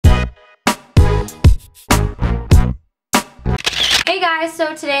Hey guys,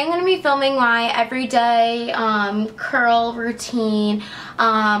 so today I'm going to be filming my everyday curl routine.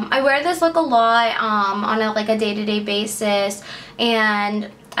 I wear this look a lot on a day-to-day basis, and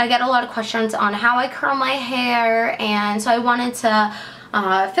I get a lot of questions on how I curl my hair, and so I wanted to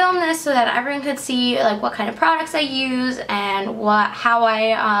film this so that everyone could see what kind of products I use and how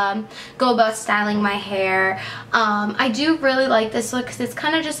I go about styling my hair. I do really like this look because it's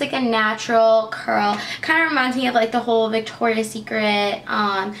kind of just like a natural curl. Kind of reminds me of the whole Victoria's Secret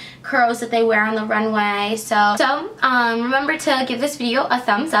curls that they wear on the runway. So remember to give this video a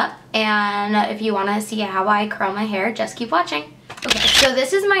thumbs up, and if you want to see how I curl my hair, just keep watching. Okay, so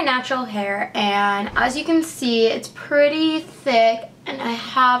this is my natural hair, and as you can see, it's pretty thick and I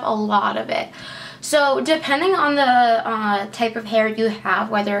have a lot of it. So depending on the type of hair you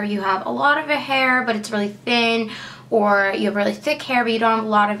have, whether you have a lot of hair but it's really thin, or you have really thick hair but you don't have a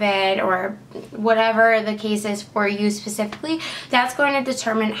lot of it, or whatever the case is for you specifically, that's going to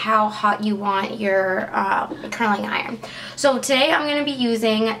determine how hot you want your curling iron. So today I'm going to be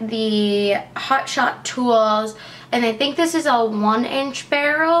using the Hot Shot Tools, and I think this is a 1-inch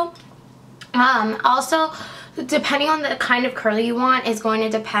barrel. Also, depending on the kind of curl you want is going to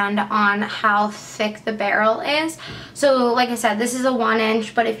depend on how thick the barrel is. So like I said, this is a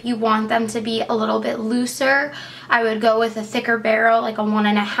 1-inch, but if you want them to be a little bit looser, I would go with a thicker barrel, like a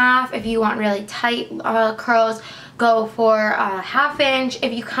 1.5. If you want really tight curls, go for a 1/2 inch.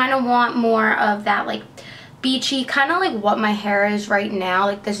 If you kind of want more of that beachy, kind of like what my hair is right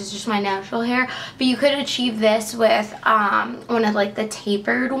now, this is just my natural hair, but you could achieve this with one of the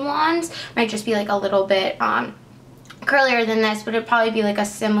tapered ones. Might just be a little bit curlier than this, but it'd probably be a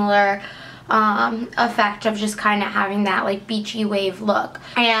similar effect of just kind of having that beachy wave look.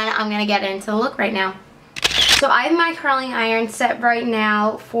 And I'm gonna get into the look right now. So I have my curling iron set right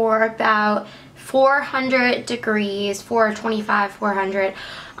now for about 400 degrees, 425, 400.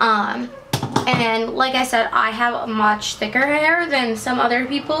 And like I said, I have much thicker hair than some other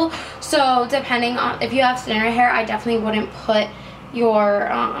people, so depending on if you have thinner hair, I definitely wouldn't put your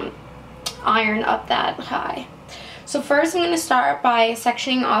iron up that high. So first I'm going to start by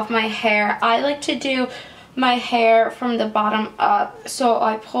sectioning off my hair. I like to do my hair from the bottom up, so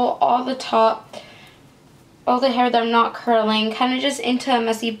I pull all the hair that I'm not curling kind of just into a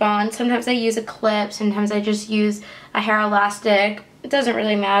messy bun. Sometimes I use a clip, sometimes I just use a hair elastic. It doesn't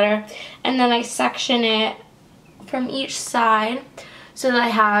really matter. And then I section it from each side so that I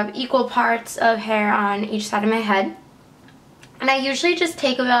have equal parts of hair on each side of my head. And I usually just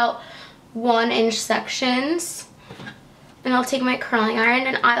take about 1-inch sections, and I'll take my curling iron,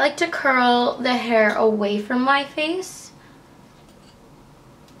 and I like to curl the hair away from my face,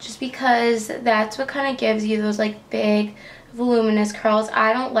 just because that's what kind of gives you those big voluminous curls.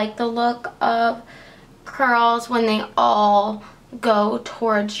 I don't like the look of curls when they all go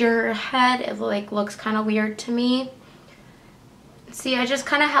towards your head. It looks kind of weird to me. See, I just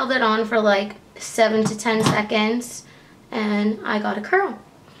kind of held it on for 7 to 10 seconds and I got a curl.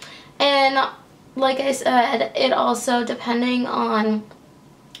 And like I said, it also, depending on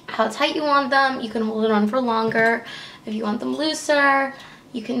how tight you want them, you can hold it on for longer. If you want them looser,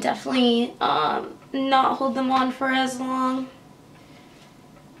 you can definitely not hold them on for as long.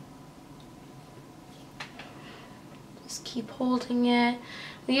 Keep holding it.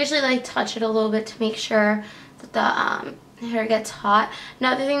 We usually touch it a little bit to make sure that the hair gets hot.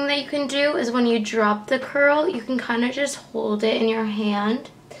 Another thing that you can do is when you drop the curl, you can kind of just hold it in your hand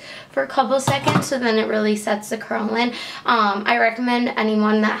for a couple seconds, so then it really sets the curl in. I recommend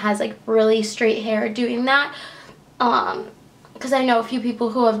anyone that has really straight hair doing that, because I know a few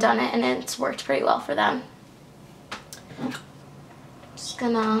people who have done it and it's worked pretty well for them. Just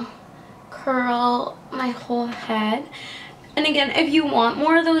gonna curl my whole head. And again, if you want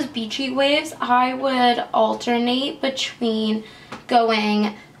more of those beachy waves, I would alternate between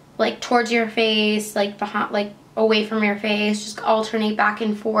going towards your face, behind, away from your face, just alternate back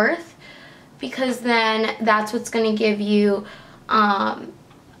and forth, because then that's what's going to give you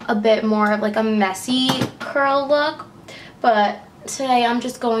a bit more of a messy curl look. But today I'm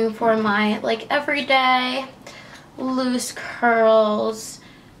just going for my everyday loose curls.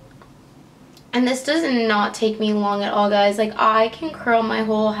 And this does not take me long at all, guys. I can curl my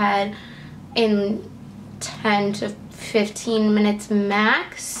whole head in 10 to 15 minutes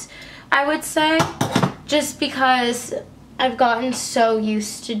max, I would say, just because I've gotten so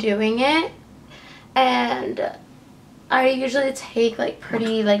used to doing it. And I usually take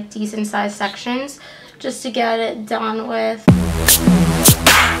pretty decent sized sections just to get it done with.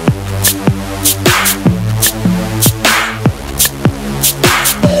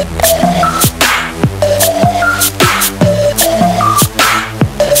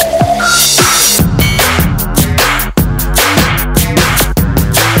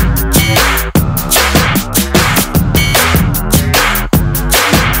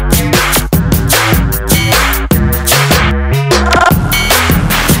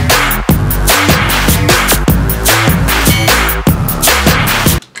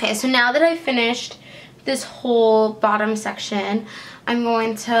 now that I finished this whole bottom section, I'm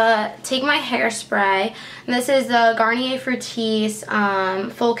going to take my hairspray. And this is the Garnier Fructis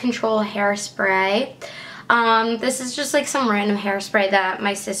Full Control Hairspray. This is just like some random hairspray that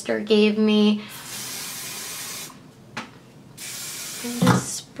my sister gave me. And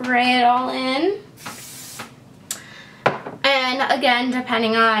just spray it all in. And again,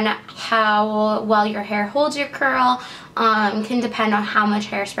 depending on how well your hair holds your curl, can depend on how much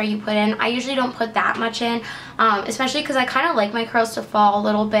hairspray you put in. I usually don't put that much in, especially because I kind of like my curls to fall a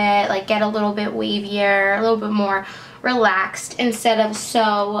little bit, like get a little bit wavier, a little bit more relaxed instead of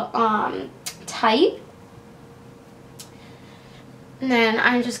so tight. And then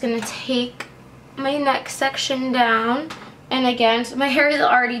I'm just going to take my next section down, and again, so my hair is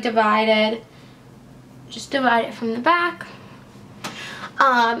already divided, just divide it from the back.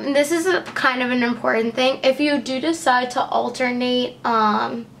 This is kind of an important thing. If you do decide to alternate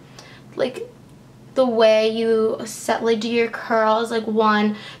like the way you do your curls, like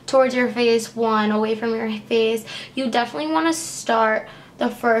one towards your face, one away from your face, you definitely want to start the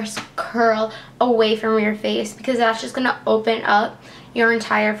first curl away from your face, because that's just going to open up your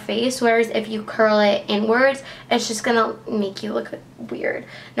entire face, whereas if you curl it inwards, it's just going to make you look weird.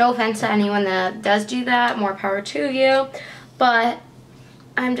 No offense to anyone that does do that, more power to you, but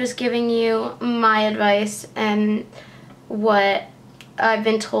I'm just giving you my advice and what I've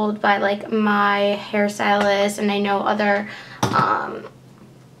been told by like my hairstylist, and I know other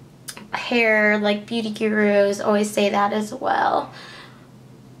hair like beauty gurus always say that as well.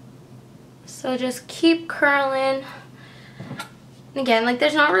 So just keep curling. Again, like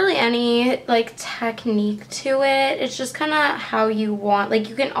there's not really any like technique to it. It's just kind of how you want. Like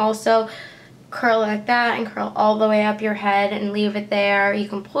you can also curl like that and curl all the way up your head and leave it there. You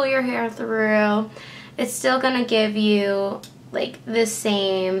can pull your hair through. It's still gonna give you like the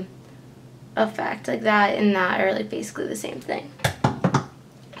same effect, like that and that are like basically the same thing.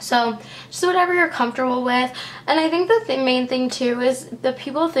 So just whatever you're comfortable with. And I think the main thing too is the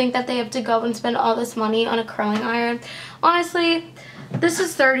people think that they have to go and spend all this money on a curling iron. Honestly, this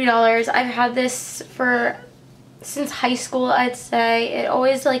is $30. I've had this since high school, I'd say. It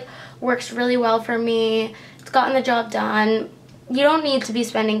always like works really well for me. It's gotten the job done. You don't need to be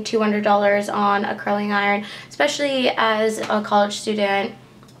spending $200 on a curling iron, especially as a college student.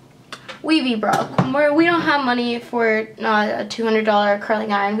 We be broke. We don't have money for a $200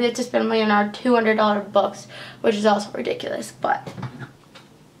 curling iron. We have to spend money on our $200 books, which is also ridiculous, but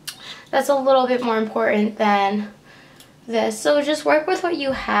that's a little bit more important than this. So just work with what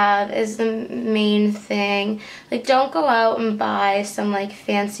you have is the main thing. Like don't go out and buy some like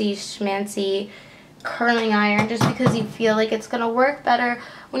fancy schmancy curling iron just because you feel like it's gonna work better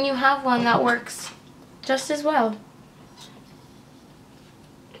when you have one that works just as well.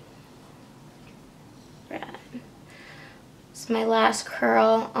 It's my last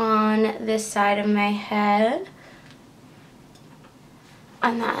curl on this side of my head.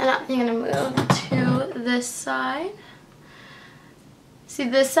 And then I'm gonna move to this side. See,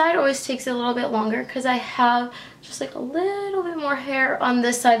 this side always takes a little bit longer because I have just like a little bit more hair on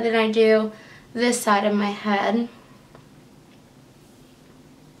this side than I do this side of my head.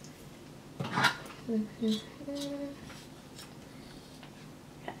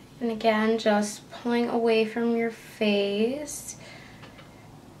 And again, just pulling away from your face.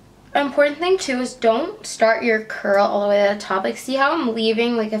 An important thing too is don't start your curl all the way to the top. Like see how I'm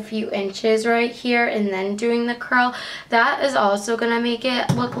leaving like a few inches right here and then doing the curl? That is also gonna make it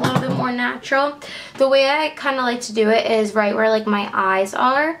look a little bit more natural. The way I kind of like to do it is right where like my eyes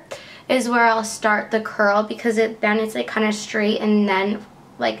are is where I'll start the curl, because then it's like kind of straight and then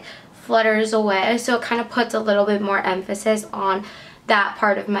like flutters away. So it kind of puts a little bit more emphasis on that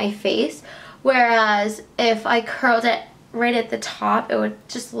part of my face. Whereas if I curled it right at the top, it would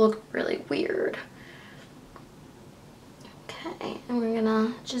just look really weird. Okay, and we're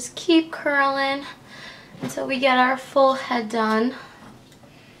gonna just keep curling until we get our full head done.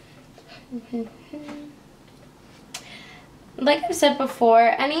 Like I've said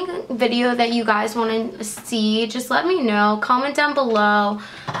before, any video that you guys want to see, just let me know. Comment down below.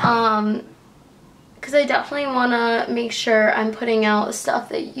 Because I definitely want to make sure I'm putting out stuff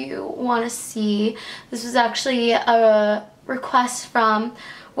that you want to see. This was actually a request from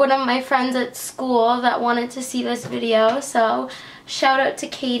one of my friends at school that wanted to see this video. So shout out to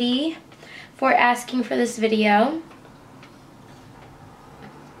Katie for asking for this video.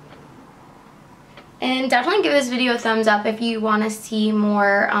 And definitely give this video a thumbs up if you want to see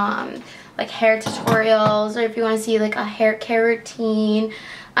more like hair tutorials, or if you want to see like a hair care routine.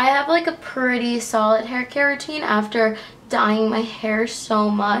 I have like a pretty solid hair care routine after dyeing my hair so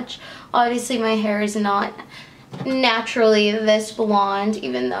much. Obviously my hair is not naturally this blonde,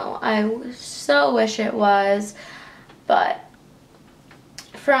 even though I so wish it was, but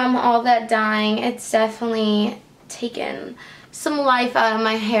from all that dyeing, it's definitely taken some life out of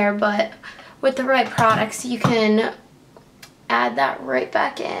my hair, but with the right products you can add that right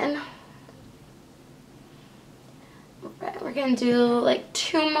back in. Alright, we're gonna do like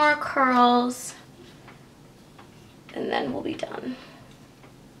 2 more curls and then we'll be done.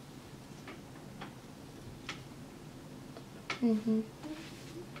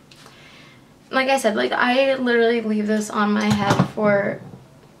 Like I said, like I literally leave this on my head for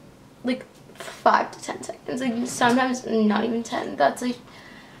like 5 to 10 seconds, like sometimes not even 10. That's like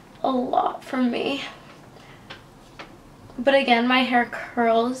a lot for me. But again, my hair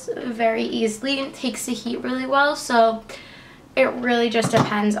curls very easily and takes the heat really well, so it really just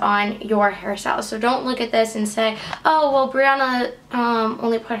depends on your hairstyle. So don't look at this and say, oh well, Briana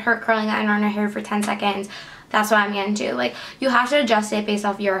only put her curling iron on her hair for 10 seconds. That's what I'm gonna do. Like, you have to adjust it based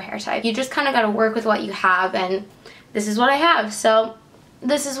off your hair type. You just kind of gotta work with what you have, and this is what I have. So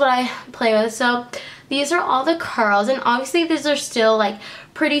this is what I play with. So these are all the curls, and obviously these are still like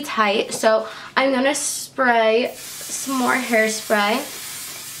pretty tight. So I'm gonna spray some more hairspray.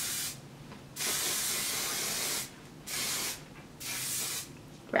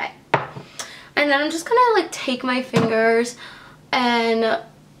 Right. And then I'm just gonna like take my fingers and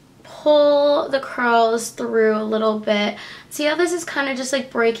pull the curls through a little bit. See how this is kind of just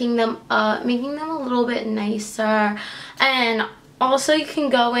like breaking them up, making them a little bit nicer. And also you can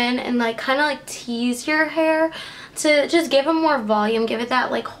go in and like kind of like tease your hair to just give them more volume, give it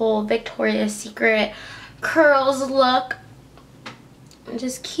that like whole Victoria's Secret curls look. And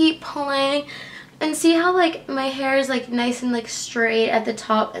just keep pulling. And see how like my hair is like nice and like straight at the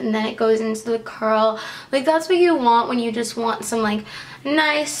top, and then it goes into the curl. Like that's what you want when you just want some like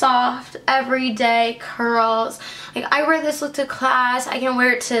nice soft everyday curls. Like I wear this look to class, I can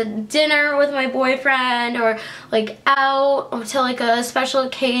wear it to dinner with my boyfriend, or like out, or to like a special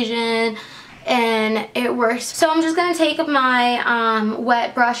occasion, and it works. So I'm just gonna take my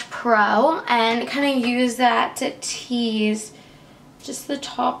Wet Brush Pro and kind of use that to tease just the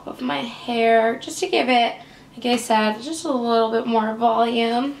top of my hair, just to give it, like I said, just a little bit more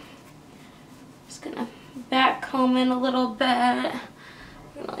volume. Just gonna back comb in a little bit. I'm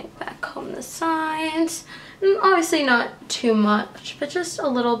gonna like back comb the sides, and obviously not too much, but just a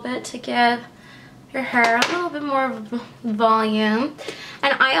little bit to give your hair a little bit more volume.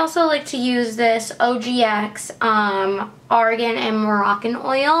 And I also like to use this OGX argan and Moroccan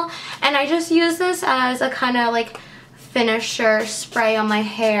oil, and I just use this as a kind of like finisher spray on my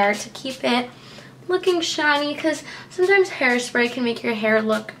hair to keep it looking shiny, because sometimes hairspray can make your hair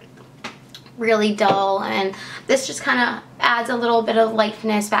look really dull, and this just kind of adds a little bit of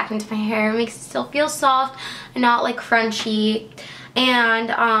lightness back into my hair. It makes it still feel soft and not like crunchy.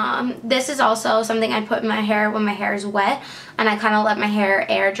 And this is also something I put in my hair when my hair is wet, and I kind of let my hair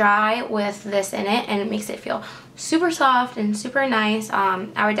air dry with this in it, and it makes it feel super soft and super nice.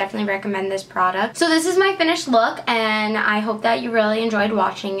 I would definitely recommend this product. So this is my finished look, and I hope that you really enjoyed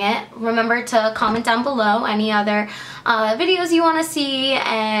watching it. Remember to comment down below any other videos you want to see,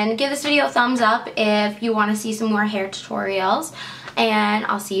 and give this video a thumbs up if you want to see some more hair tutorials, and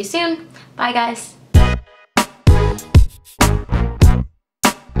I'll see you soon. Bye guys.